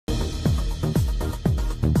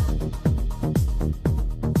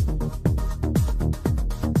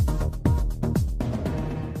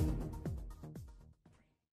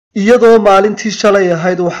iyadoo maalintii shalay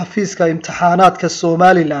ahayd uu xafiiska imtixaanaadka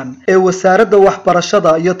Somaliland ee wasaaradda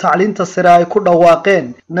waxbarashada iyo tacliinta sare ay ku dhawaaqeen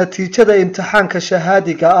natiijada imtixaanka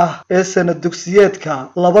shahaadiga ah ee sanad dugsiyeedka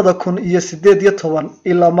 2018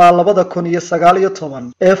 ilaa 2019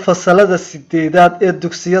 ee fasalada 8aad ee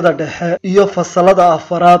dugsiyada dhexe iyo fasalada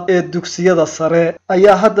 4aad ee dugsiyada sare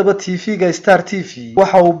ayaa haddaba TV-ga Star TV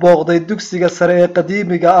waxa uu booqday dugsiga sare ee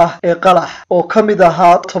qadiimiga ah ee Qalax oo kamid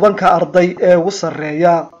ahaa 10 arday ee ugu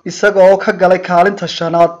sareeya isaga oo ka galay kaalinta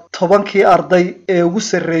shanaad 10kii arday ee ugu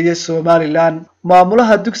sareeyay Somaliland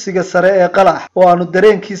maamulaha dugsiga sare ee Qalax oo aanu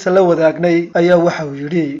dareenkiisa la wadaagnay ayaa waxa uu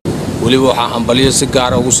yiri waliba waxa ambaliyo si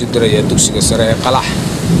gaar ah ugu sii diray dugsiga sare ee Qalax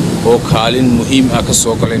oo kaalin muhiim ah ka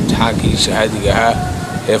soo galay imtixaankii shahaadiga ah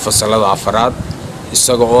ee fasalada 4aad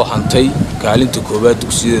isaga oo hantay kaalinta koobaad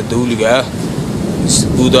dugsiyada dawliga ah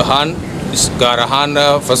guud ahaan gaar ahaan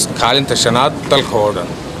kaalinta shanaad dalka oo dhan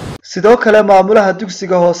sidoo kale maamulaha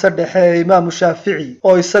dugsiga hoose dhexe ee Imaam Shaafici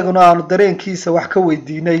oo isaguna aanu dareenkiisa wax ka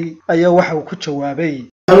weydiinay ayaa waxa uu ku jawaabay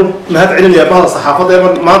mahad celinayaa baada saxaafadda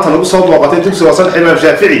ee maanta nagu soo booqatay dugsiga hoose dhexe Imaam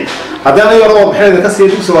Shaafici haddii aan yaro maxay ka sii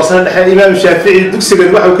dugsiga hoose dhexe Imaam Shaafici dugsigan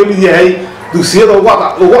waxa uu ka mid yahay dugsiyada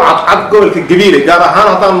ugu cadcad gobolka Gabilay gaar ahaan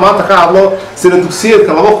haddaan maanta ka hadlo sida dugsiyada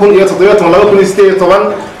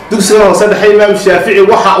 2017 dugsiga hoose dhexe Imaam Shaafici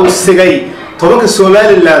waxa uu sigay 10ka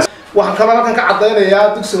Somaliland waxaan kaloo ka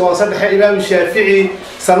cadeynayaa dugsiga hoose dhexe Imaam Shaafici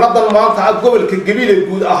sanadan maanta gobolka Gabilay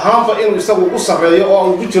guud ahaanba inuu isagu u sareeyo oo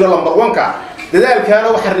uu ku jiro lambar 1ka dadaalkaana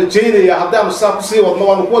waxaan rajaynayaa haddii saaq ku sii wadno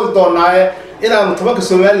waan ku wadi doonaa inaanu 10ka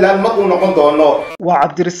Somaliland mad u noqon doono waa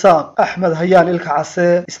Cabdirasaaq Axmed Hayaan ilka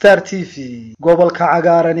case Star TV gobolka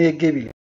cagaaran ee Gabilay